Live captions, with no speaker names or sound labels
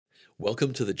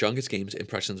Welcome to the Jungus Games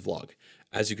Impressions vlog.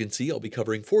 As you can see, I'll be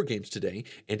covering 4 games today,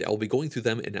 and I'll be going through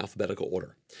them in alphabetical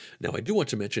order. Now, I do want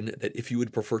to mention that if you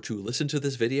would prefer to listen to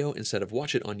this video instead of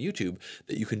watch it on YouTube,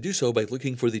 that you can do so by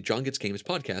looking for the Jungus Games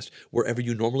podcast wherever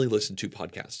you normally listen to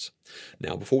podcasts.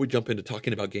 Now, before we jump into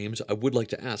talking about games, I would like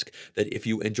to ask that if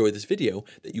you enjoy this video,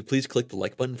 that you please click the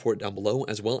like button for it down below,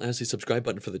 as well as the subscribe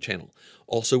button for the channel.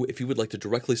 Also, if you would like to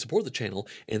directly support the channel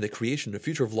and the creation of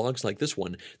future vlogs like this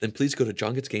one, then please go to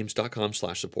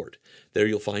jungusgames.com/support. There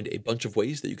you'll find a bunch of ways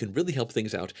that you can really help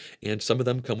things out, and some of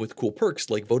them come with cool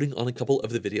perks like voting on a couple of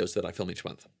the videos that I film each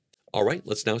month. Alright,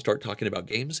 let's now start talking about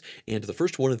games, and the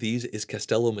first one of these is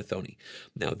Castello Methoni.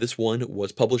 Now, this one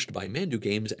was published by Mandu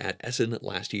Games at Essen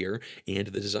last year, and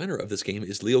the designer of this game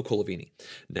is Leo Colovini.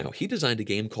 Now, he designed a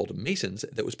game called Masons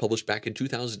that was published back in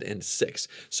 2006,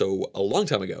 so a long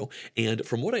time ago, and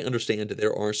from what I understand,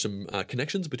 there are some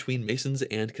connections between Masons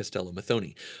and Castello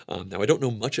Methoni. Now, I don't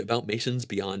know much about Masons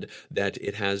beyond that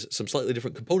it has some slightly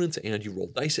different components, and you roll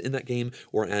dice in that game,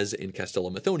 whereas in Castello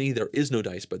Methoni, there is no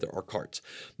dice, but there are cards.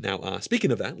 Now,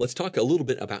 speaking of that, let's talk a little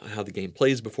bit about how the game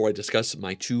plays before I discuss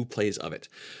my 2 plays of it.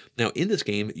 Now, in this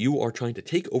game, you are trying to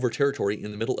take over territory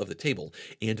in the middle of the table,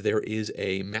 and there is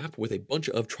a map with a bunch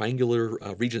of triangular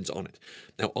regions on it.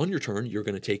 Now, on your turn, you're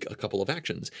going to take a couple of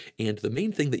actions, and the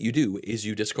main thing that you do is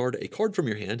you discard a card from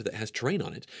your hand that has terrain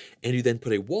on it, and you then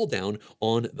put a wall down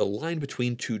on the line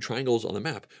between 2 triangles on the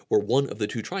map, where one of the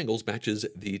 2 triangles matches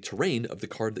the terrain of the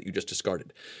card that you just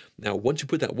discarded. Now, once you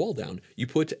put that wall down, you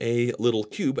put a little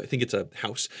cube, I think it's a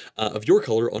house, of your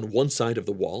color on one side of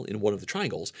the wall in one of the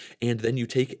triangles, and then you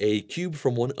take a cube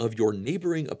from one of your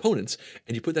neighboring opponents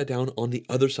and you put that down on the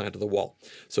other side of the wall.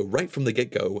 So right from the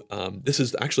get-go, this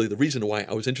is actually the reason why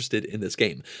I was interested in this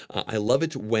game. I love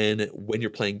it when you're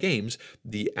playing games,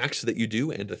 the acts that you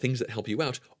do and the things that help you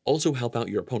out also help out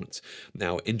your opponents.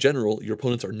 Now, in general, your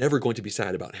opponents are never going to be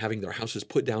sad about having their houses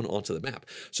put down onto the map.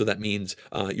 So that means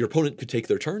your opponent could take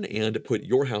their turn and put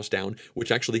your house down,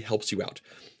 which actually helps you out.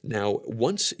 Now,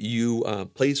 once you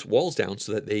place walls down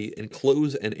so that they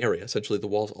enclose an area, essentially the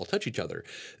walls all touch each other,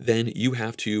 then you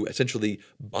have to essentially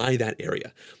buy that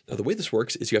area. Now, the way this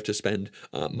works is you have to spend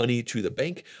money to the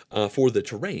bank for the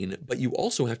terrain, but you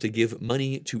also have to give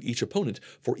money to each opponent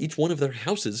for each one of their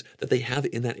houses that they have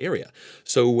in that area.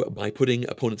 So by putting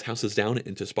opponents' houses down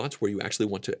into spots where you actually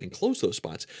want to enclose those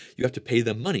spots, you have to pay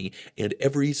them money, and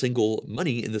every single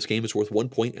money in this game is worth 1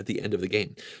 point at the end of the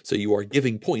game. So you are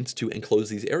giving points to enclose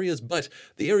these areas, but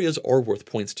the areas are worth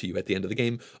points to you at the end of the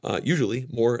game, usually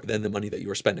more than the money that you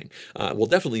are spending. Well,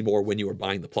 definitely more when you are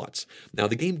buying the plots. Now,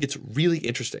 the game gets really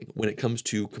interesting when it comes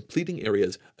to completing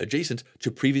areas adjacent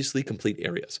to previously complete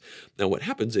areas. Now, what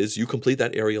happens is you complete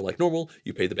that area like normal,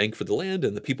 you pay the bank for the land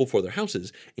and the people for their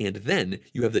houses, and then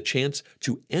you have the chance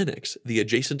to annex the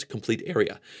adjacent complete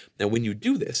area. Now, when you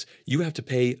do this, you have to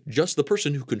pay just the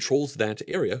person who controls that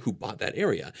area, who bought that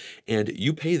area, and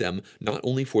you pay them not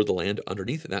only for the land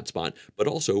underneath that spot, but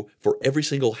also for every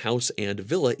single house and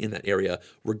villa in that area,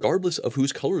 regardless of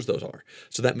whose colors those are.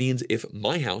 So that means if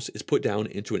my house is put down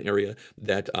into an area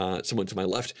that someone to my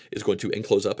left is going to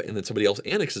enclose up, and then somebody else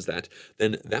annexes that,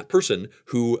 then that person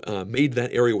who made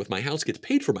that area with my house gets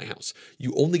paid for my house.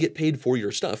 You only get paid for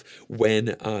your stuff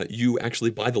when you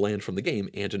actually buy the land from the game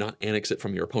and do not annex it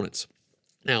from your opponents.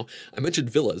 Now, I mentioned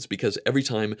villas because every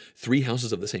time 3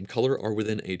 houses of the same color are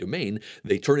within a domain,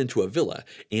 they turn into a villa,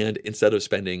 and instead of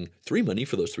spending 3 money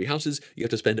for those 3 houses, you have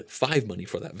to spend 5 money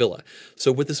for that villa.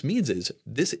 So what this means is,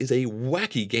 this is a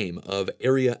wacky game of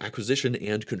area acquisition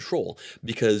and control,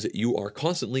 because you are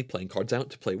constantly playing cards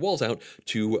out to play walls out,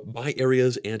 to buy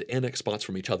areas and annex spots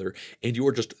from each other, and you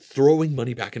are just throwing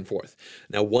money back and forth.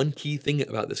 Now, one key thing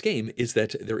about this game is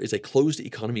that there is a closed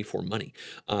economy for money.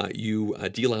 You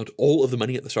deal out all of the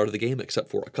money at the start of the game, except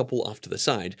for a couple off to the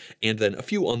side, and then a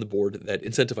few on the board that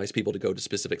incentivize people to go to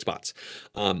specific spots.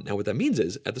 Now, what that means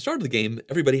is, at the start of the game,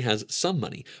 everybody has some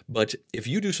money, but if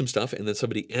you do some stuff and then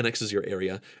somebody annexes your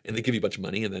area and they give you a bunch of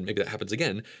money, and then maybe that happens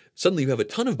again, suddenly you have a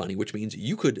ton of money, which means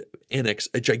you could annex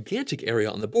a gigantic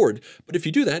area on the board. But if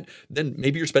you do that, then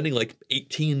maybe you're spending like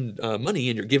 18 money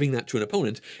and you're giving that to an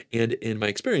opponent, and in my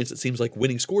experience, it seems like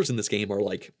winning scores in this game are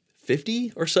like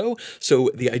 50 or so.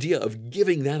 So the idea of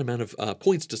giving that amount of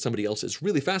points to somebody else is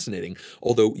really fascinating,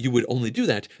 although you would only do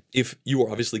that if you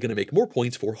are obviously going to make more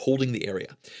points for holding the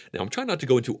area. Now, I'm trying not to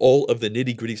go into all of the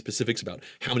nitty-gritty specifics about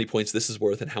how many points this is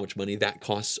worth and how much money that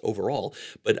costs overall,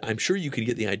 but I'm sure you can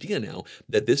get the idea now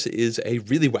that this is a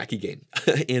really wacky game.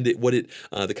 And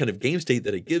the kind of game state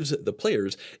that it gives the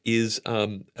players is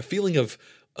a feeling of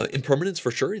Impermanence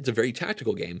for sure. It's a very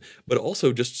tactical game, but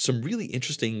also just some really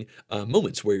interesting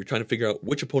moments where you're trying to figure out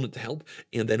which opponent to help,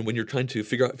 and then when you're trying to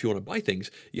figure out if you want to buy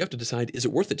things, you have to decide, is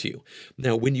it worth it to you?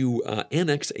 Now, when you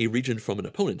annex a region from an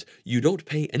opponent, you don't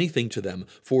pay anything to them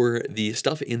for the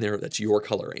stuff in there that's your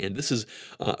color, and this is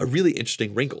a really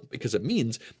interesting wrinkle, because it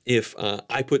means if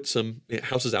I put some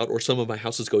houses out, or some of my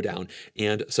houses go down,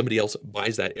 and somebody else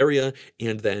buys that area,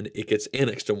 and then it gets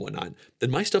annexed and whatnot, then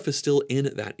my stuff is still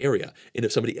in that area, and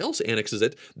if somebody else annexes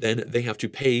it, then they have to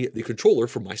pay the controller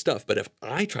for my stuff. But if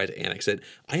I try to annex it,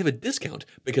 I have a discount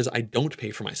because I don't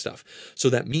pay for my stuff. So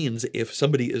that means if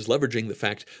somebody is leveraging the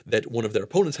fact that one of their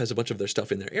opponents has a bunch of their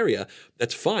stuff in their area,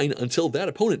 that's fine until that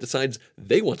opponent decides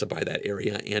they want to buy that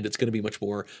area, and it's going to be much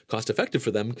more cost effective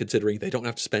for them, considering they don't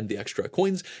have to spend the extra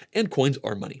coins, and coins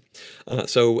are money.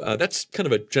 So that's kind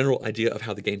of a general idea of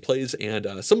how the game plays, and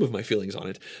some of my feelings on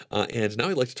it. And now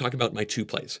I'd like to talk about my 2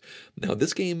 plays. Now,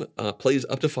 this game plays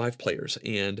up to 5 players,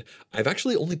 and I've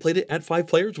actually only played it at 5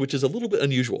 players, which is a little bit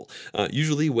unusual.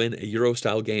 Usually when a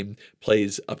Euro-style game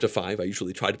plays up to 5, I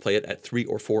usually try to play it at 3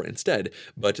 or 4 instead,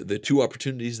 but the 2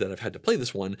 opportunities that I've had to play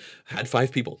this one had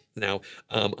 5 people. Now,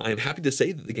 I'm happy to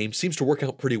say that the game seems to work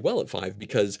out pretty well at 5,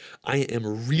 because I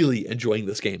am really enjoying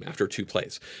this game after 2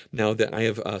 plays. Now that I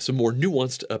have some more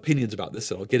nuanced opinions about this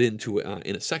that I'll get into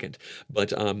in a second, but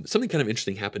something kind of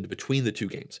interesting happened between the 2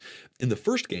 games. In the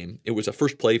first game, it was a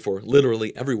first play for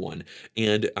literally everyone,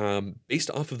 and based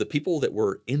off of the people that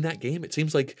were in that game, it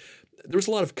seems like there was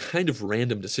a lot of kind of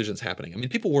random decisions happening. I mean,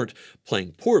 people weren't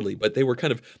playing poorly, but they were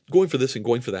kind of going for this and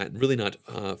going for that, and really not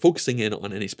focusing in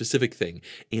on any specific thing.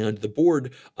 And the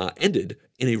board ended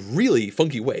in a really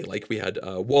funky way. Like, we had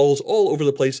walls all over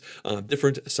the place,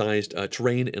 different sized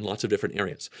terrain in lots of different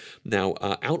areas. Now,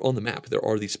 out on the map, there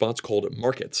are these spots called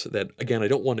markets that, again, I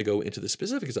don't want to go into the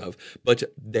specifics of, but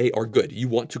they are good. You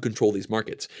want to control these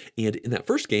markets. And in that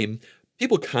first game,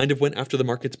 people kind of went after the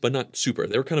markets, but not super.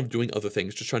 They were kind of doing other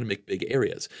things, just trying to make big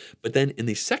areas. But then in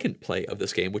the second play of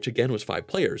this game, which again was 5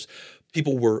 players,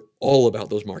 people were all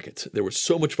about those markets. There was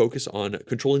so much focus on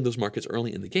controlling those markets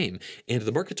early in the game, and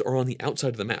the markets are on the outside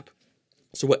of the map.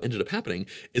 So what ended up happening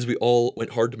is we all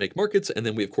went hard to make markets, and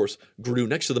then we, of course, grew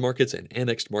next to the markets and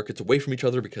annexed markets away from each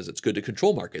other because it's good to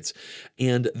control markets.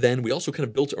 And then we also kind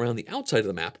of built around the outside of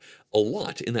the map a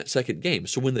lot in that second game.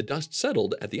 So when the dust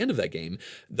settled at the end of that game,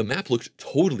 the map looked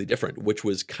totally different, which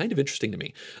was kind of interesting to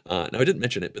me. Now, I didn't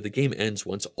mention it, but the game ends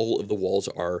once all of the walls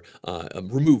are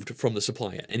removed from the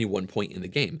supply at any one point in the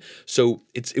game. So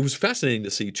it was fascinating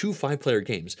to see 2 5-player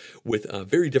games with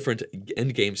very different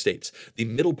end game states. The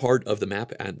middle part of the map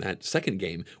at that second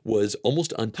game was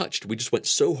almost untouched. We just went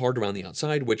so hard around the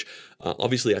outside, which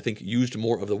obviously I think used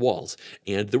more of the walls.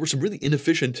 And there were some really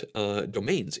inefficient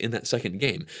domains in that second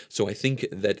game. So I think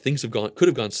that things could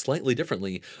have gone slightly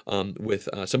differently with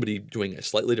somebody doing a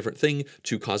slightly different thing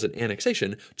to cause an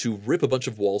annexation to rip a bunch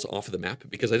of walls off of the map,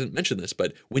 because I didn't mention this,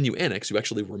 but when you annex, you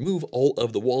actually remove all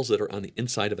of the walls that are on the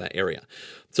inside of that area.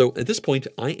 So at this point,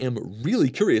 I am really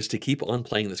curious to keep on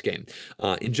playing this game.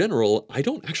 In general, I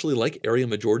don't actually like area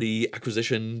majority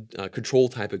acquisition control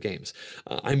type of games.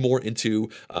 I'm more into,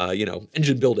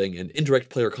 engine building and indirect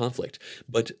player conflict.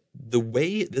 But the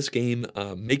way this game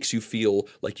makes you feel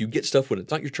like you get stuff when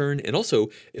it's not your turn, and also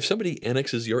if somebody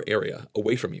annexes your area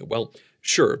away from you, well,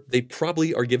 sure, they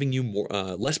probably are giving you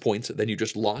less points than you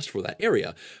just lost for that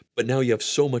area, but now you have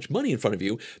so much money in front of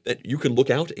you that you can look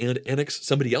out and annex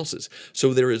somebody else's.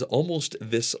 So there is almost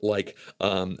this like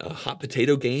a hot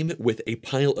potato game with a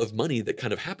pile of money that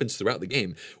kind of happens throughout the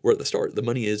game, where at the start the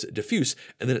money is diffuse,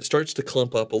 and then it starts to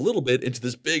clump up a little bit into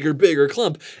this bigger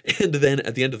clump, and then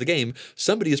at the end of the game,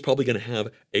 somebody is probably going to have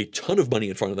a ton of money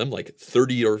in front of them, like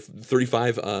 30 or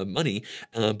 35 money,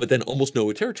 but then almost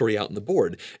no territory out on the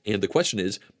board. And the question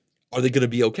is, are they going to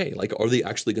be okay? Like, are they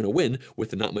actually going to win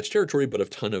with not much territory, but a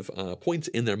ton of points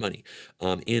in their money?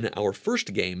 In our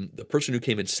first game, the person who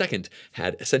came in second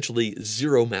had essentially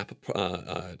 0 map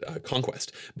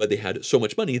conquest, but they had so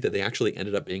much money that they actually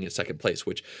ended up being in second place,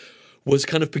 which was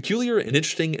kind of peculiar and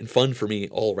interesting and fun for me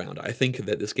all around. I think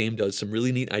that this game does some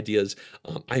really neat ideas.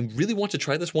 I really want to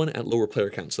try this one at lower player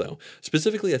counts, though.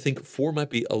 Specifically, I think 4 might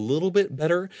be a little bit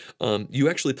better. You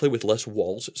actually play with less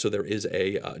walls, so there is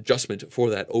a adjustment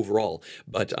for that overall.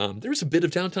 But there's a bit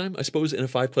of downtime, I suppose, in a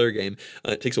 5-player game.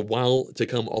 It takes a while to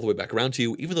come all the way back around to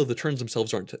you, even though the turns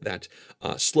themselves aren't that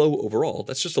slow overall.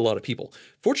 That's just a lot of people.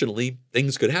 Fortunately,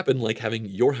 things could happen, like having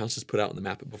your houses put out on the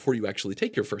map before you actually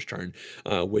take your first turn,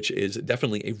 which is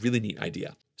definitely a really neat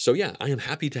idea. So yeah, I am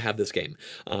happy to have this game.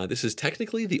 This is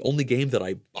technically the only game that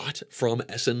I bought from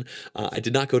Essen. I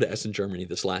did not go to Essen, Germany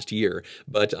this last year,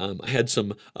 but I had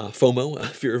some FOMO,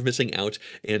 fear of missing out,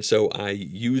 and so I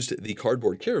used the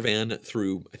Cardboard Caravan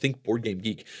through, I think, Board Game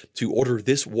Geek to order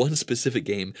this one specific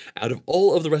game out of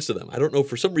all of the rest of them. I don't know,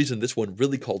 for some reason this one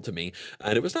really called to me,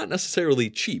 and it was not necessarily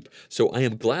cheap, so I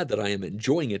am glad that I am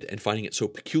enjoying it and finding it so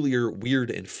peculiar, weird,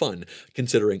 and fun,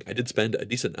 considering I did spend a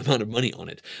decent amount of money on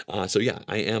it. So yeah,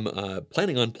 I am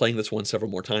planning on playing this one several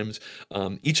more times.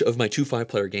 Each of my 2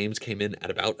 5-player games came in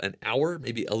at about an hour,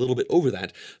 maybe a little bit over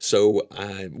that, so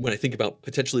when I think about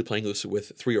potentially playing this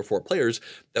with 3 or 4 players,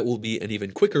 that will be an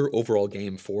even quicker overall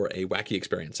game for a wacky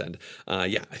experience, and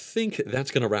yeah, I think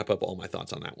that's going to wrap up all my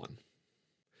thoughts on that one.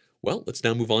 Well, let's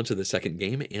now move on to the second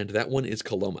game, and that one is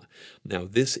Coloma. Now,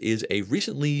 this is a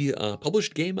recently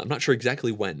published game. I'm not sure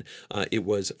exactly when. It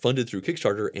was funded through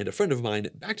Kickstarter, and a friend of mine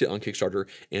backed it on Kickstarter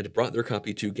and brought their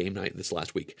copy to game night this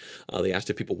last week. They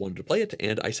asked if people wanted to play it,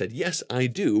 and I said, yes, I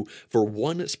do, for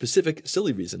one specific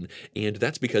silly reason, and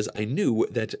that's because I knew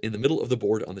that in the middle of the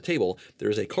board on the table,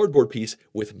 there is a cardboard piece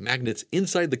with magnets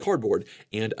inside the cardboard,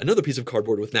 and another piece of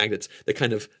cardboard with magnets that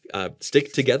kind of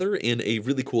stick together in a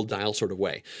really cool dial sort of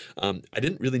way. I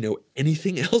didn't really know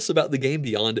anything else about the game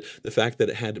beyond the fact that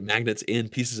it had magnets in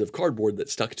pieces of cardboard that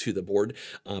stuck to the board,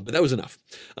 but that was enough.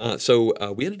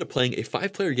 So we ended up playing a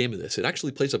 5-player game of this. It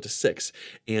actually plays up to 6,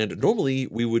 and normally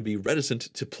we would be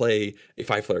reticent to play a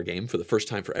 5-player game for the first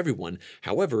time for everyone.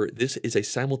 However, this is a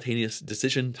simultaneous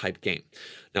decision type game.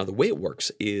 Now, the way it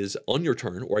works is on your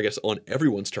turn, or I guess on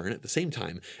everyone's turn at the same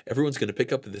time, everyone's going to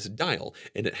pick up this dial,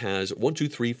 and it has 1, 2,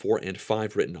 3, 4, and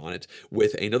 5 written on it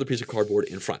with another piece of cardboard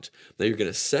in front. Now, you're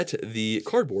going to set the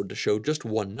cardboard to show just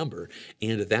one number,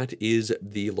 and that is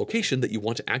the location that you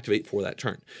want to activate for that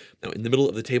turn. Now, in the middle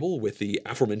of the table with the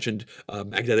aforementioned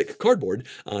magnetic cardboard,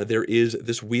 there is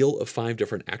this wheel of 5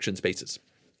 different action spaces.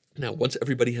 Now, once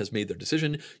everybody has made their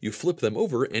decision, you flip them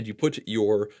over and you put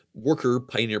your worker,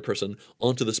 pioneer person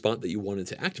onto the spot that you wanted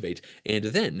to activate, and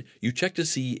then you check to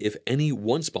see if any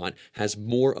one spot has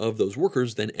more of those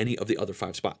workers than any of the other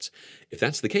 5 spots. If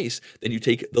that's the case, then you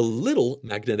take the little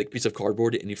magnetic piece of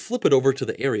cardboard and you flip it over to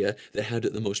the area that had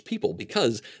the most people,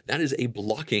 because that is a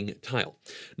blocking tile.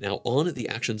 Now, on the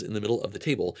actions in the middle of the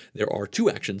table, there are 2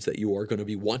 actions that you are going to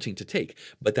be wanting to take,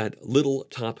 but that little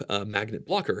top magnet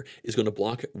blocker is going to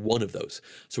block one of those.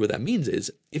 So what that means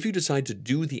is, if you decide to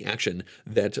do the action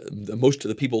that most of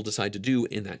the people decide to do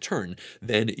in that turn,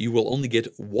 then you will only get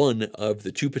one of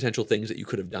the 2 potential things that you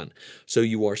could have done. So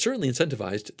you are certainly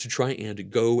incentivized to try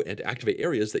and go and activate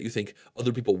areas that you think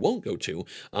other people won't go to,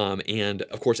 and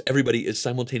of course everybody is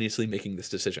simultaneously making this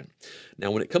decision. Now,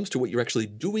 when it comes to what you're actually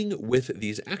doing with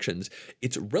these actions,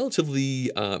 it's relatively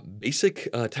basic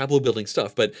tableau building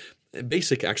stuff, but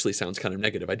basic actually sounds kind of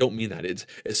negative. I don't mean that. It's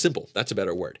simple. That's a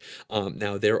better word.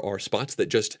 Now, there are spots that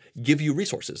just give you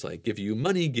resources, like give you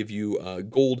money, give you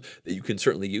gold that you can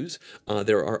certainly use.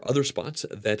 There are other spots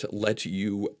that let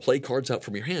you play cards out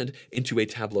from your hand into a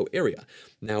tableau area.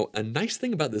 Now, a nice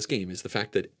thing about this game is the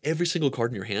fact that every single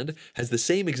card in your hand has the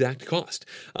same exact cost.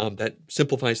 That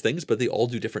simplifies things, but they all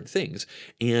do different things.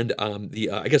 And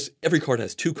I guess every card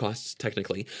has 2 costs,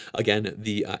 technically. Again,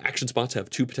 the action spots have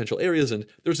 2 potential areas, and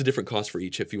there's a different cost for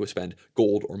each if you spend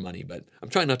gold or money, but I'm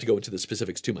trying not to go into the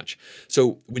specifics too much.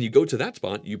 So when you go to that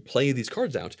spot, you play these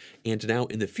cards out, and now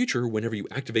in the future, whenever you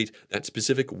activate that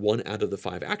specific one out of the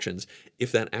 5 actions,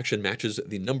 if that action matches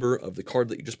the number of the card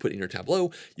that you just put in your tableau,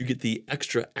 you get the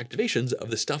extra activations of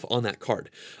the stuff on that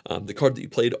card. The card that you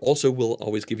played also will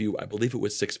always give you, I believe it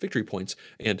was 6 victory points,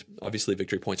 and obviously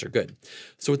victory points are good.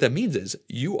 So what that means is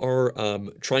you are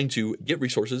trying to get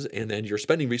resources, and then you're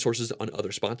spending resources on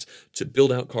other spots to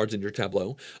build out cards in your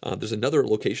tableau. There's another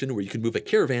location where you can move a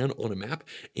caravan on a map,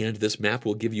 and this map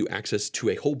will give you access to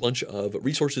a whole bunch of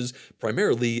resources,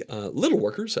 primarily little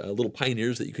workers, little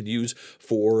pioneers that you can use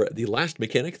for the last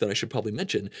mechanic that I should probably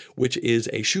mention, which is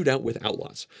a shootout with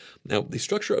outlaws. Now, the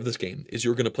structure of this game is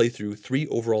you're going to play through 3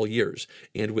 overall years,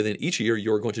 and within each year,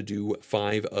 you're going to do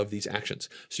 5 of these actions.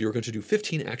 So you're going to do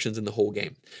 15 actions in the whole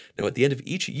game. Now, at the end of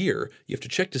each year, you have to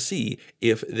check to see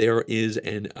if there is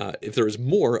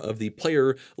more of the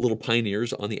player little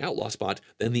pioneers on the outlaw spot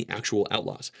than the actual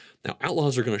outlaws. Now,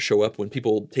 outlaws are going to show up when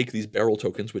people take these barrel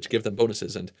tokens, which give them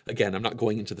bonuses. And again, I'm not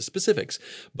going into the specifics,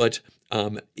 but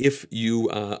if you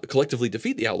collectively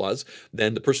defeat the outlaws,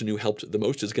 then the person who helped the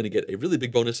most is going to get a really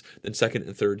big bonus. Then second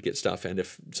and third get stuff. And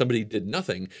if somebody did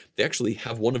nothing, they actually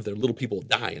have one of their little people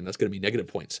die, and that's going to be negative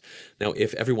points. Now,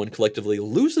 if everyone collectively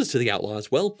loses to the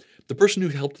outlaws, well, the person who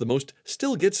helped the most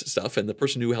still gets stuff, and the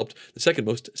person who helped the second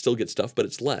most still gets stuff, but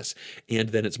it's less. And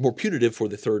then it's more punitive for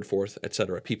the third, fourth,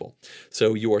 etc. people.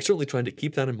 So you are certainly trying to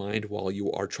keep that in mind while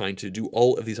you are trying to do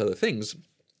all of these other things.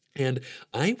 And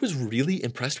I was really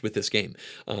impressed with this game.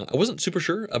 I wasn't super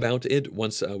sure about it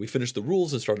once we finished the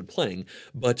rules and started playing,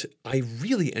 but I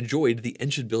really enjoyed the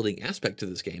engine building aspect to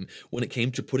this game when it came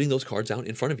to putting those cards out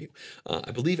in front of you.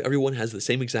 I believe everyone has the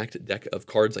same exact deck of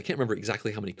cards. I can't remember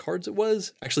exactly how many cards it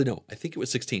was. Actually, no, I think it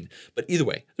was 16. But either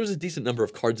way, there's a decent number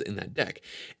of cards in that deck.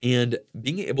 And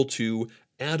being able to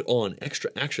add on extra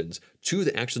actions to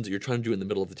the actions that you're trying to do in the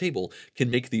middle of the table can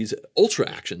make these ultra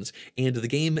actions. And the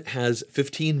game has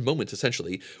 15 moments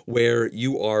essentially where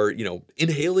you are,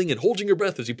 inhaling and holding your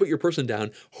breath as you put your person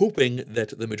down, hoping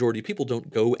that the majority of people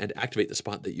don't go and activate the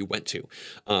spot that you went to.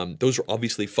 Those are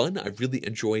obviously fun. I really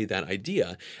enjoy that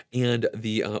idea. And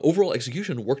the overall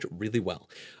execution worked really well.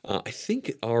 I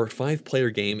think our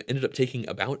 5-player game ended up taking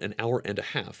about an hour and a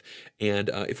half. And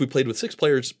if we played with 6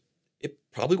 players, it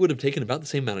probably would have taken about the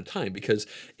same amount of time because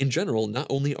in general, not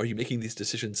only are you making these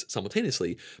decisions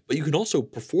simultaneously, but you can also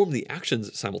perform the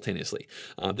actions simultaneously.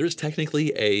 There's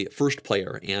technically a first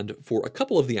player, and for a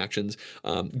couple of the actions,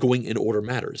 going in order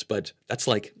matters, but that's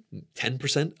like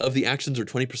 10% of the actions or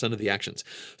 20% of the actions.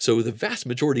 So the vast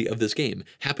majority of this game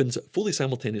happens fully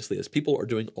simultaneously as people are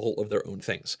doing all of their own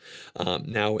things.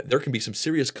 Now, there can be some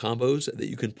serious combos that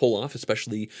you can pull off,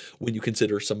 especially when you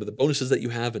consider some of the bonuses that you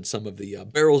have and some of the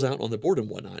barrels out on the board and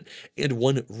whatnot. And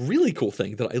one really cool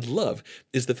thing that I love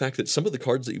is the fact that some of the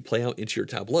cards that you play out into your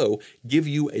tableau give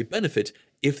you a benefit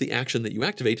if the action that you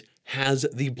activate has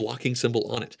the blocking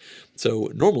symbol on it.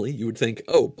 So normally you would think,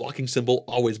 oh, blocking symbol,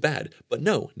 always bad. But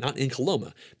no, not in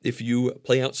Coloma. If you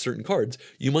play out certain cards,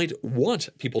 you might want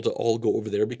people to all go over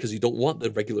there because you don't want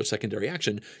the regular secondary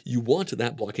action. You want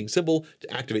that blocking symbol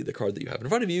to activate the card that you have in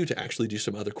front of you to actually do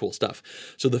some other cool stuff.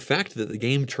 So the fact that the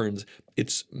game turns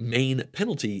its main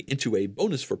penalty into a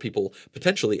bonus for people,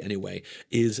 potentially anyway,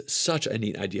 is such a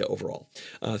neat idea overall.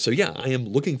 So yeah, I am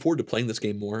looking forward to playing this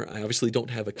game more. I obviously don't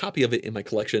have a copy of it in my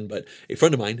collection, but a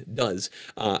friend of mine does.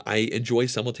 I enjoy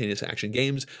simultaneous action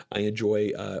games. I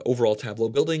enjoy overall tableau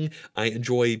building. I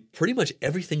enjoy pretty much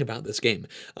everything about this game.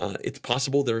 It's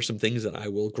possible there are some things that I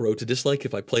will grow to dislike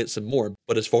if I play it some more,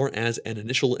 but as far as an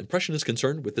initial impression is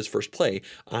concerned with this first play,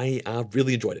 I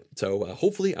really enjoyed it. So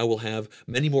hopefully I will have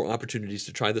many more opportunities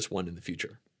to try this one in the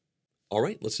future. All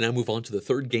right, let's now move on to the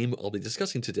third game I'll be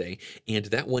discussing today, and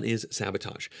that one is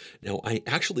Sabotage. Now, I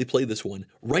actually played this one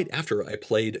right after I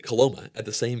played Coloma at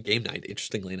the same game night,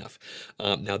 interestingly enough.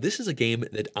 Now, this is a game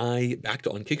that I backed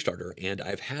on Kickstarter, and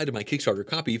I've had my Kickstarter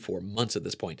copy for months at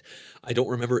this point. I don't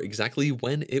remember exactly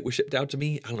when it was shipped out to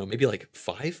me. I don't know, maybe like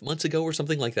 5 months ago or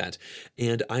something like that,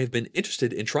 and I've been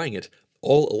interested in trying it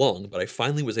all along, but I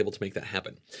finally was able to make that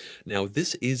happen. Now,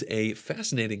 this is a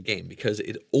fascinating game because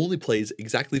it only plays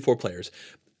exactly 4 players.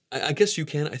 I guess you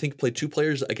can, I think, play 2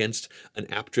 players against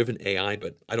an app-driven AI,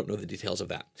 but I don't know the details of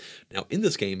that. Now, in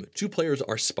this game, 2 players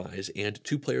are spies and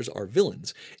 2 players are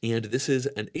villains, and this is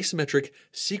an asymmetric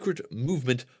secret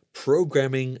movement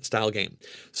programming style game.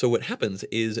 So what happens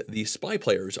is the spy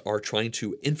players are trying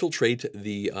to infiltrate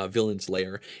the villain's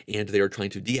lair, and they are trying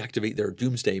to deactivate their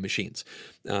doomsday machines.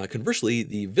 Conversely,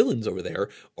 the villains over there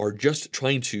are just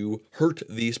trying to hurt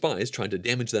the spies, trying to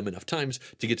damage them enough times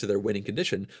to get to their winning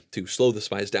condition, to slow the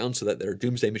spies down so that their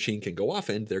doomsday machine can go off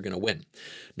and they're going to win.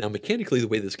 Now, mechanically, the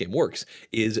way this game works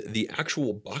is the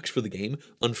actual box for the game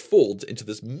unfolds into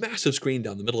this massive screen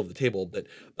down the middle of the table that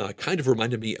kind of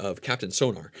reminded me of Captain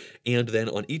Sonar. And then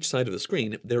on each side of the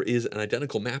screen, there is an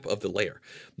identical map of the layer.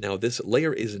 Now, this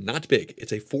layer is not big.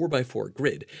 It's a 4x4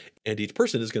 grid, and each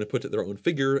person is going to put their own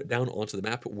figure down onto the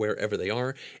map wherever they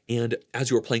are. And as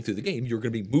you are playing through the game, you're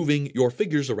going to be moving your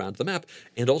figures around the map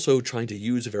and also trying to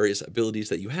use various abilities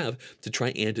that you have to try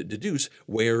and deduce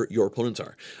where your opponents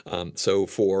are. So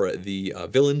for the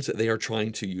villains, they are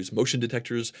trying to use motion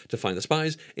detectors to find the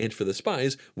spies, and for the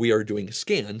spies, we are doing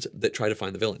scans that try to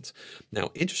find the villains.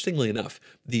 Now, interestingly enough,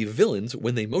 the villains,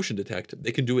 when they motion detect,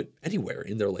 they can do it anywhere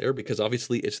in their lair because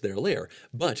obviously it's their lair.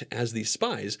 But as the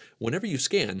spies, whenever you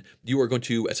scan, you are going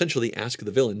to essentially ask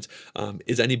the villains,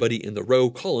 is anybody in the row,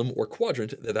 column, or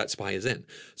quadrant that spy is in?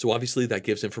 So obviously that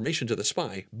gives information to the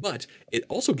spy, but it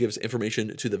also gives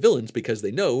information to the villains because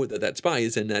they know that spy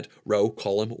is in that row,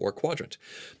 column, or quadrant.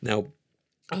 Now,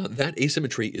 That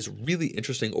asymmetry is really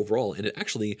interesting overall, and it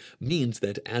actually means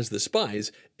that as the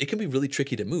spies, it can be really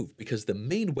tricky to move because the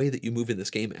main way that you move in this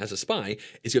game as a spy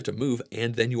is you have to move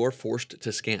and then you are forced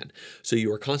to scan. So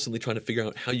you are constantly trying to figure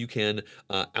out how you can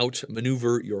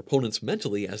outmaneuver your opponents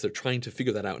mentally as they're trying to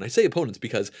figure that out. And I say opponents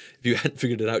because if you hadn't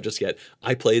figured it out just yet,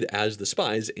 I played as the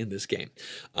spies in this game.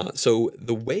 So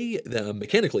the way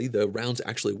mechanically the rounds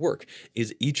actually work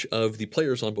is each of the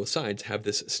players on both sides have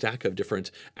this stack of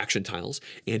different action tiles,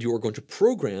 and you are going to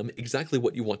program exactly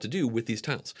what you want to do with these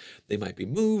tiles. They might be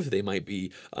move, they might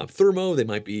be thermo, they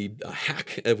might be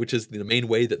hack, which is the main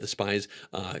way that the spies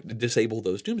disable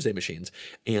those doomsday machines.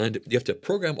 And you have to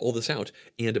program all this out,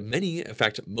 and many, in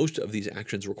fact, most of these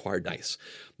actions require dice.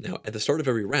 Now, at the start of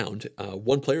every round,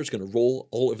 one player is going to roll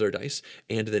all of their dice,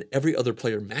 and then every other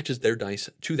player matches their dice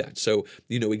to that. So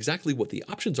you know exactly what the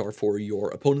options are for your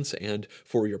opponents and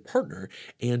for your partner,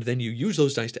 and then you use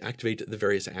those dice to activate the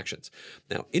various actions.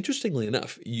 Now, interestingly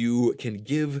enough, you can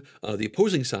give the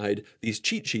opposing side these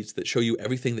cheat sheets that show you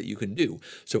everything that you can do.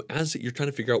 So as you're trying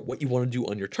to figure out what you want to do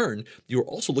on your turn, you're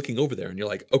also looking over there and you're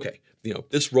like, okay, you know,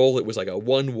 this roll, it was like a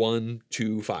 1, 1,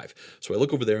 2, 5. So I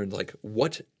look over there and like,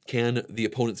 what can the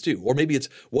opponents do? Or maybe it's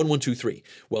 1, 1, 2, 3.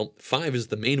 Well, 5 is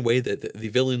the main way that the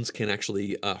villains can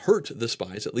actually hurt the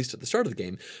spies, at least at the start of the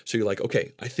game. So you're like,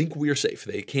 okay, I think we are safe.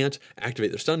 They can't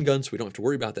activate their stun guns. So we don't have to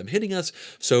worry about them hitting us.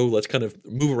 So let's kind of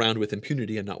move around with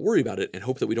impunity and not worry about it and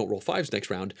hope that we don't roll 5s next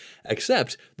round.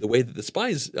 Except the way that the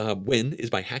spies win is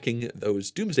by hacking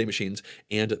those doomsday machines,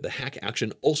 and the hack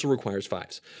action also requires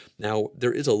 5s. Now,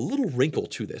 there is a little wrinkle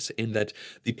to this in that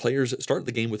the players start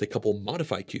the game with a couple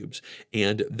modify cubes,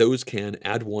 and those can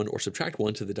add 1 or subtract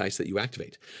 1 to the dice that you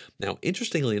activate. Now,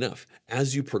 interestingly enough,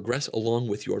 as you progress along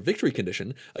with your victory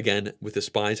condition, again, with the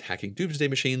spies hacking doomsday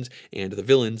machines and the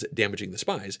villains damaging the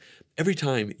spies, every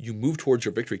time you move towards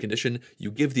your victory condition,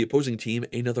 you give the opposing team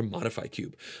another modify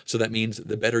cube. So that means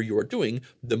the better you are doing,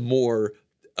 the more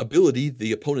ability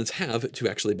the opponents have to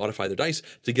actually modify their dice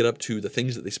to get up to the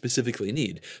things that they specifically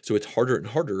need. So it's harder and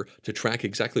harder to track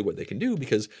exactly what they can do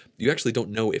because you actually don't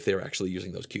know if they're actually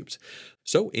using those cubes.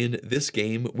 So in this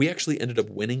game, we actually ended up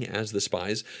winning as the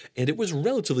spies, and it was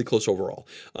relatively close overall.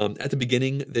 At the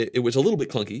beginning, it was a little bit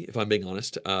clunky, if I'm being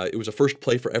honest. It was a first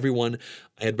play for everyone.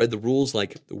 I had read the rules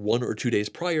like 1 or 2 days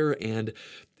prior, and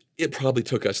it probably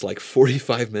took us like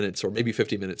 45 minutes or maybe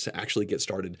 50 minutes to actually get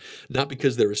started. Not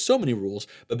because there are so many rules,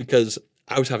 but because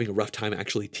I was having a rough time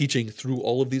actually teaching through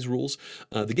all of these rules.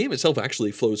 The game itself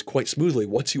actually flows quite smoothly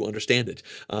once you understand it.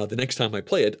 The next time I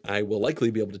play it, I will likely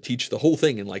be able to teach the whole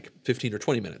thing in like 15 or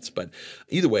 20 minutes. But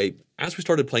either way, as we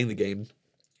started playing the game,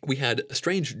 we had a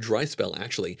strange dry spell,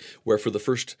 actually, where for the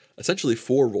first essentially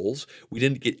 4 rolls, we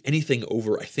didn't get anything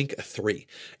over, I think, a 3.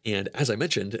 And as I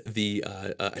mentioned, the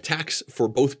attacks for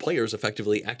both players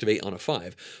effectively activate on a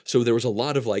 5. So there was a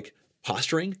lot of like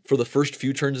posturing for the first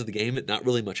few turns of the game, not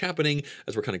really much happening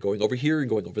as we're kind of going over here and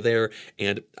going over there.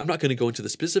 And I'm not going to go into the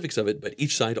specifics of it, but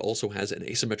each side also has an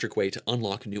asymmetric way to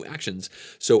unlock new actions.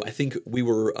 So I think we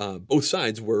were, both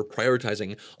sides were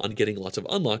prioritizing on getting lots of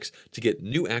unlocks to get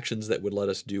new actions that would let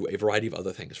us do a variety of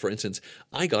other things. For instance,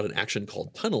 I got an action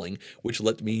called tunneling, which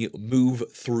let me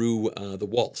move through the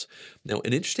walls. Now,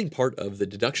 an interesting part of the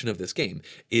deduction of this game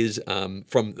is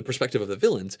from the perspective of the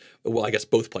villains, well, I guess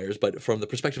both players, but from the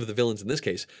perspective of the villains in this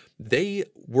case, they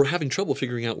were having trouble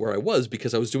figuring out where I was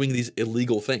because I was doing these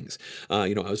illegal things.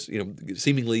 I was,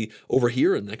 seemingly over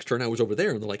here, and the next turn I was over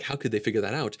there, and they're like, how could they figure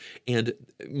that out? And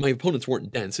my opponents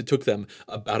weren't dense. It took them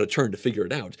about a turn to figure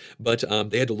it out, but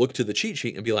they had to look to the cheat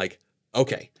sheet and be like,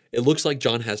 okay, it looks like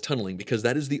John has tunneling because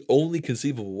that is the only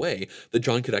conceivable way that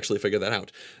John could actually figure that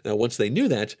out. Now, once they knew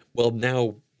that, well,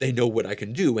 now they know what I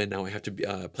can do, and now I have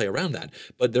to play around that.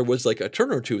 But there was like a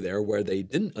turn or two there where they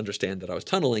didn't understand that I was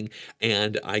tunneling,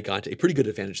 and I got a pretty good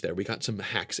advantage there. We got some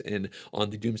hacks in on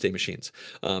the Doomsday machines.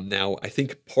 Now, I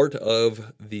think part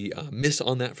of the miss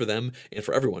on that for them, and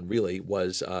for everyone really,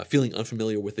 was feeling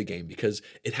unfamiliar with the game because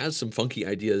it has some funky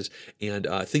ideas and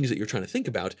things that you're trying to think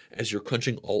about as you're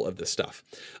crunching all of this stuff.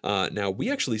 Now, we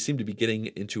actually seem to be getting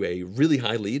into a really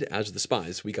high lead as the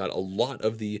spies. We got a lot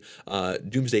of the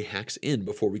Doomsday hacks in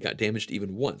before we got damaged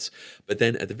even once. But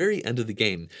then at the very end of the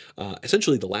game,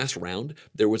 essentially the last round,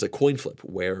 there was a coin flip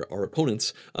where our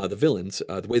opponents, the villains,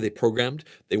 the way they programmed,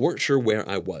 they weren't sure where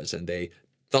I was, and they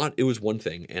thought it was one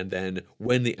thing, and then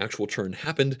when the actual turn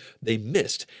happened, they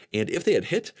missed. And if they had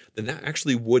hit, then that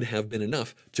actually would have been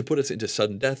enough to put us into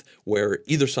sudden death, where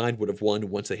either side would have won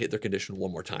once they hit their condition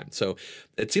one more time. So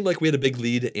it seemed like we had a big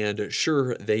lead, and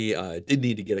sure, they did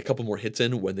need to get a couple more hits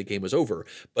in when the game was over,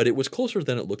 but it was closer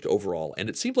than it looked overall, and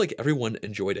it seemed like everyone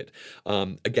enjoyed it.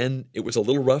 Again, it was a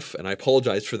little rough, and I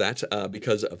apologize for that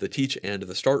because of the teach and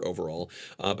the start overall,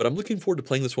 but I'm looking forward to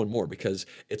playing this one more because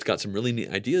it's got some really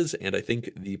neat ideas, and I think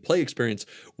the play experience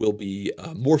will be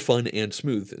more fun and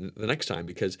smooth the next time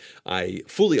because I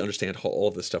fully understand how all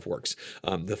of this stuff works.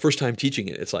 The first time teaching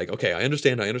it, it's like, okay, I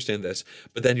understand this,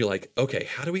 but then you're like, okay,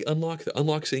 how do we unlock? The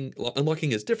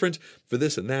unlocking is different for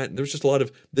this and that. And there's just a lot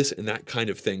of this and that kind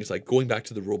of things, like going back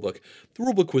to the rulebook. The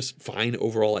rulebook was fine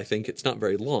overall, I think. It's not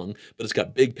very long, but it's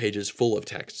got big pages full of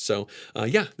text. So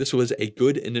yeah, this was a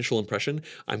good initial impression.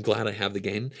 I'm glad I have the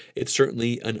game. It's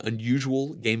certainly an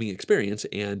unusual gaming experience,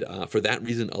 and for that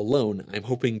reason alone, I'm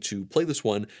hoping to play this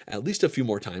one at least a few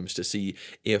more times to see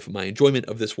if my enjoyment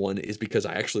of this one is because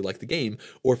I actually like the game,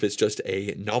 or if it's just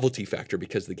a novelty factor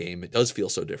because the game does feel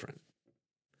so different.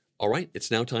 All right, it's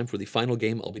now time for the final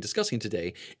game I'll be discussing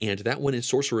today, and that one is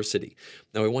Sorcerer City.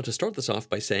 Now, I want to start this off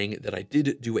by saying that I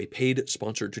did do a paid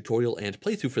sponsored tutorial and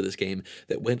playthrough for this game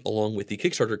that went along with the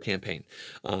Kickstarter campaign.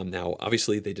 Now,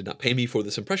 obviously, they did not pay me for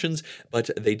this impressions, but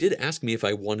they did ask me if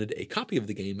I wanted a copy of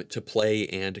the game to play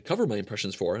and cover my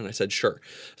impressions for, and I said sure.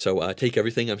 So take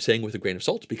everything I'm saying with a grain of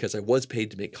salt because I was paid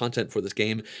to make content for this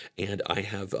game, and I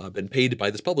have been paid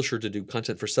by this publisher to do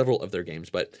content for several of their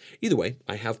games. But either way,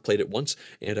 I have played it once,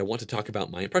 and I want to talk about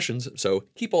my impressions, so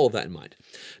keep all of that in mind.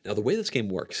 Now, the way this game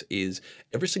works is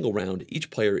every single round,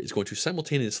 each player is going to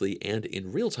simultaneously and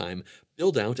in real time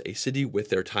build out a city with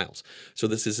their tiles. So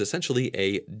this is essentially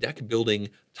a deck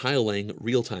building, tile laying,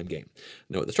 real-time game.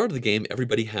 Now, at the start of the game,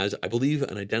 everybody has, I believe,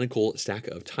 an identical stack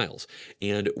of tiles.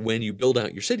 And when you build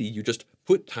out your city, you just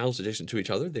put tiles adjacent to each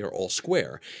other. They are all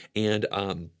square. And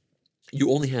you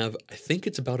only have, I think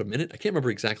it's about a minute. I can't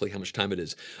remember exactly how much time it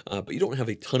is, but you don't have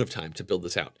a ton of time to build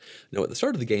this out. Now, at the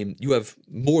start of the game, you have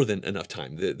more than enough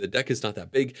time. The deck is not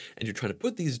that big, and you're trying to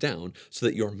put these down so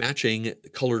that you're matching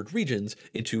colored regions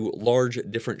into large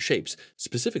different shapes,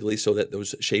 specifically so that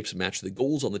those shapes match the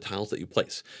goals on the tiles that you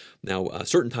place. Now,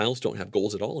 certain tiles don't have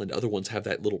goals at all, and other ones have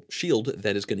that little shield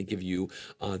that is going to give you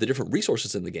the different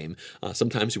resources in the game.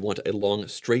 Sometimes you want a long,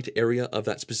 straight area of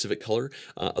that specific color.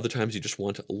 Other times you just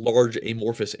want large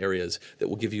amorphous areas that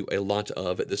will give you a lot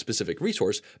of the specific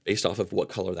resource based off of what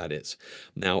color that is.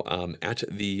 Now, at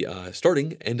the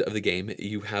starting end of the game,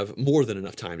 you have more than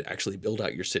enough time to actually build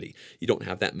out your city. You don't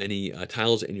have that many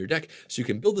tiles in your deck, so you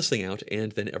can build this thing out,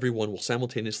 and then everyone will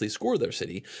simultaneously score their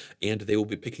city, and they will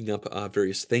be picking up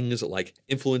various things like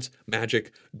influence,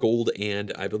 magic, gold,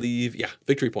 and I believe, yeah,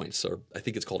 victory points, or I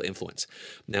think it's called influence.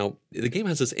 Now, the game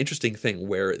has this interesting thing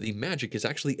where the magic is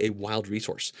actually a wild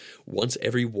resource. Once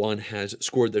everyone has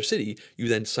scored their city, you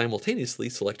then simultaneously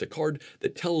select a card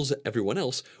that tells everyone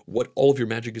else what all of your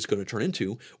magic is going to turn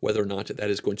into, whether or not that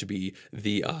is going to be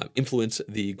the influence,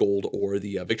 the gold, or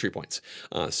the victory points.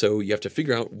 So you have to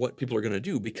figure out what people are going to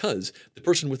do, because the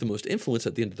person with the most influence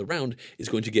at the end of the round is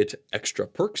going to get extra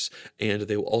perks, and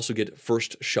they will also get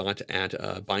first shot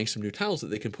at buying some new tiles that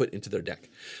they can put into their deck.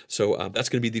 So that's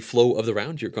going to be the flow of the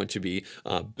round. You're going to be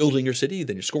building your city,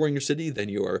 then you're scoring your city, then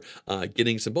you are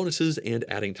getting some bonuses and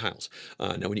adding tiles.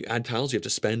 Now, when you add tiles, you have to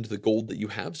spend the gold that you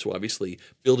have. So obviously,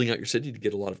 building out your city to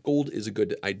get a lot of gold is a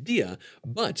good idea.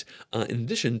 But in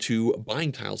addition to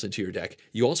buying tiles into your deck,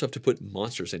 you also have to put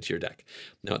monsters into your deck.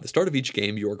 Now, at the start of each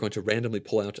game, you are going to randomly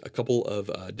pull out a couple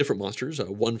of different monsters,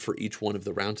 one for each one of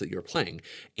the rounds that you're playing.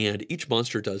 And each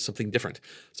monster does something different.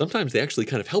 Sometimes they actually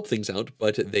kind of help things out,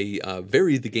 but they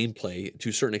vary the gameplay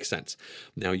to certain extents.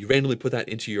 Now, you randomly put that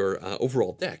into your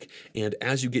overall deck, and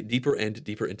as you get deeper and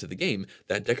deeper into the game,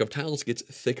 that deck of tiles gets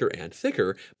thicker and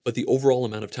thicker, but the overall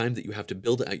amount of time that you have to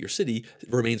build out your city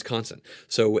remains constant.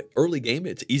 So early game,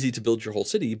 it's easy to build your whole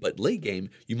city, but late game,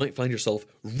 you might find yourself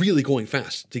really going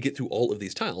fast to get through all of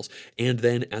these tiles, and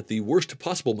then at the worst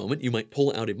possible moment, you might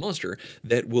pull out a monster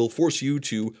that will force you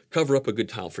to cover up a good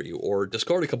tile for you, or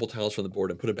discard a couple tiles from the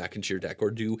board and put it back into your deck,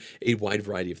 or do a wide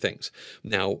variety of things.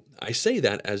 Now, I say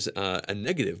that as a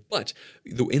negative, but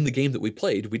in the game that we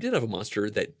played, we did have a monster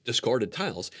that discarded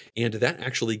tiles, and that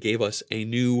actually really gave us a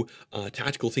new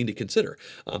tactical thing to consider.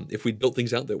 If we'd built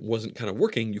things out that wasn't kind of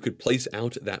working, you could place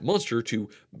out that monster to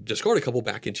discard a couple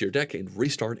back into your deck and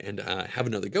restart and have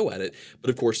another go at it. But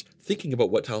of course, thinking about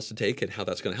what tiles to take and how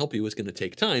that's going to help you is going to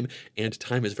take time, and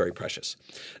time is very precious.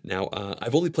 Now,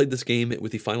 I've only played this game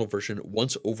with the final version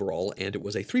once overall, and it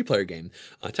was a 3-player game.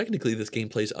 Technically, this game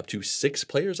plays up to 6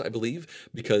 players, I believe,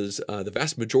 because the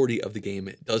vast majority of the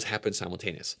game does happen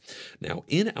simultaneous. Now,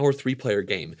 in our 3-player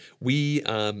game, we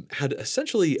had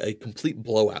essentially a complete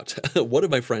blowout. One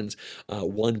of my friends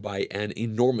won by an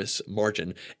enormous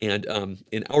margin, and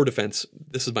in our defense,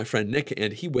 this is my friend Nick,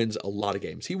 and he wins a lot of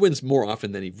games. He wins more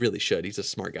often than he really should. He's a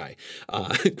smart guy.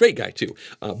 Great guy, too.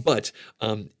 But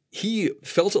he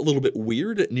felt a little bit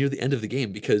weird near the end of the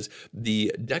game because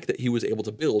the deck that he was able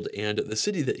to build and the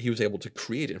city that he was able to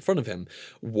create in front of him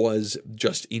was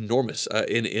just enormous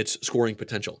in its scoring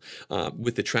potential.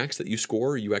 With the tracks that you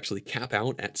score, you actually cap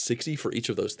out at 60 for each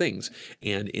of those things.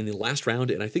 And in the last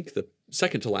round, and I think the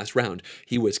second to last round,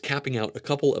 he was capping out a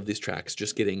couple of these tracks,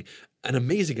 just getting an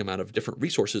amazing amount of different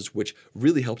resources, which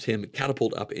really helped him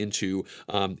catapult up into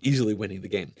easily winning the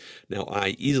game. Now,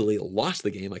 I easily lost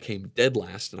the game. I came dead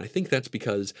last, and I think that's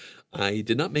because I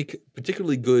did not make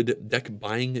particularly good deck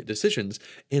buying decisions,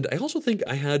 and I also think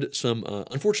I had some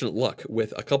unfortunate luck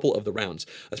with a couple of the rounds,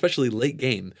 especially late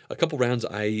game. A couple rounds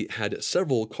I had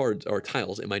several cards or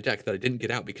tiles in my deck that I didn't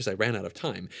get out because I ran out of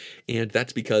time, and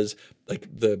that's because like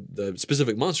the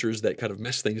specific monsters that kind of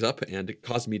messed things up and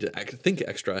caused me to think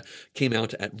extra came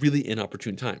out at really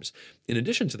inopportune times. In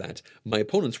addition to that, my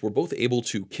opponents were both able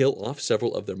to kill off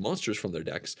several of their monsters from their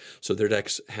decks, so their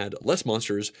decks had less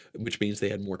monsters, which means they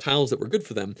had more tiles that were good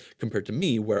for them, compared to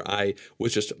me, where I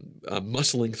was just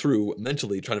muscling through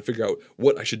mentally trying to figure out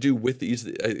what I should do with these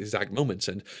exact moments.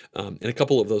 And in a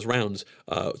couple of those rounds,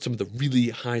 some of the really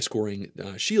high-scoring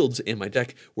shields in my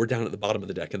deck were down at the bottom of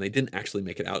the deck, and they didn't actually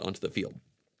make it out onto the field.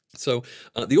 So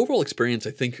the overall experience,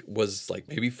 I think, was like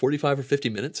maybe 45 or 50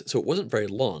 minutes, so it wasn't very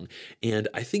long, and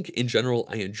I think in general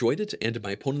I enjoyed it, and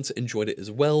my opponents enjoyed it as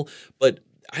well, but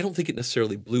I don't think it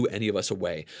necessarily blew any of us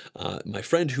away. My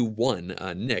friend who won,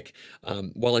 Nick,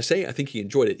 while I say I think he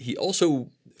enjoyed it, he also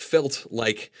felt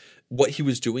like what he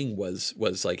was doing was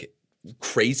like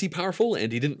crazy powerful,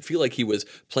 and he didn't feel like he was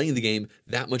playing the game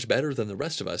that much better than the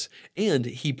rest of us. And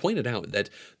he pointed out that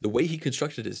the way he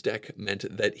constructed his deck meant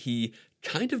that he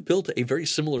kind of built a very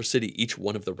similar city each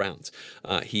one of the rounds.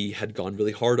 He had gone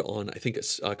really hard on, I think,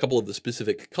 a couple of the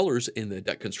specific colors in the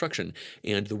deck construction,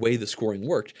 and the way the scoring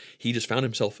worked, he just found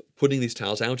himself putting these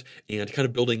tiles out and kind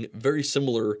of building very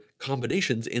similar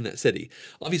combinations in that city.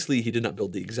 Obviously, he did not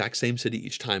build the exact same city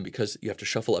each time because you have to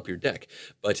shuffle up your deck,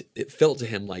 but it felt to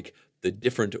him like the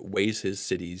different ways his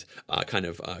cities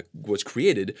was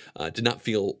created did not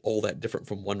feel all that different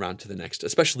from one round to the next,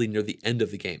 especially near the end of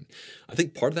the game. I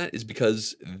think part of that is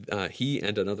because he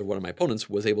and another one of my opponents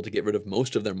was able to get rid of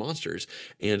most of their monsters,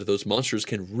 and those monsters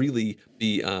can really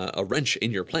be a wrench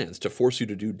in your plans to force you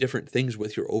to do different things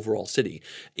with your overall city.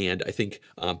 And I think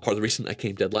part of the reason I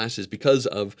came dead last is because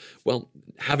of, well,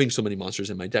 having so many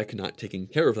monsters in my deck, not taking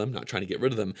care of them, not trying to get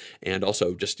rid of them, and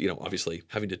also just, you know, obviously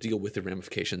having to deal with the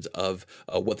ramifications of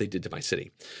what they did to my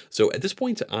city. So at this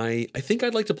point, I think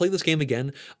I'd like to play this game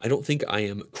again. I don't think I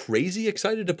am crazy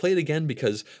excited to play it again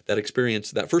because that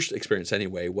experience, that first experience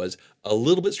anyway, was a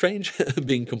little bit strange,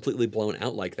 being completely blown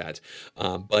out like that.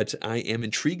 But I am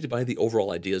intrigued by the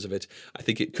overall ideas of it. I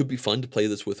think it could be fun to play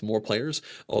this with more players,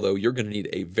 although you're going to need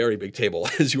a very big table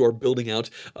as you are building out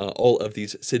all of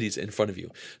these cities in front of you.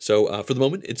 So for the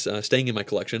moment, it's staying in my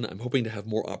collection. I'm hoping to have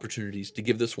more opportunities to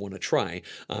give this one a try,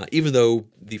 even though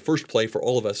the first play for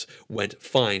all of us went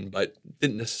fine, but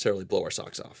didn't necessarily blow our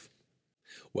socks off.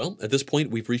 Well, at this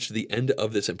point, we've reached the end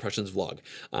of this Impressions vlog.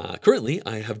 Currently,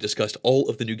 I have discussed all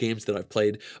of the new games that I've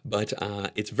played, but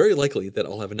it's very likely that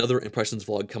I'll have another Impressions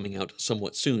vlog coming out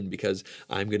somewhat soon because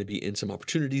I'm going to be in some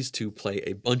opportunities to play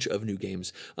a bunch of new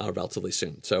games relatively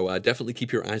soon. So definitely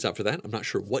keep your eyes out for that. I'm not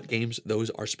sure what games those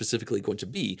are specifically going to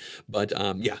be, but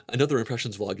yeah, another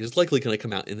Impressions vlog is likely going to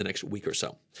come out in the next week or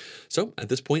so. So at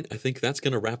this point, I think that's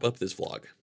going to wrap up this vlog.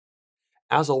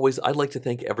 As always, I'd like to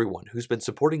thank everyone who's been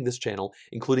supporting this channel,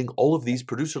 including all of these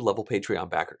producer-level Patreon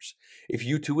backers. If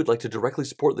you too would like to directly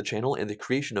support the channel and the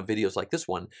creation of videos like this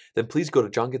one, then please go to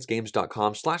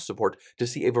johngetsgames.com/support to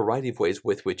see a variety of ways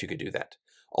with which you can do that.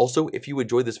 Also, if you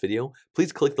enjoyed this video,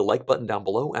 please click the like button down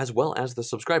below as well as the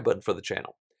subscribe button for the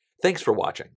channel. Thanks for watching.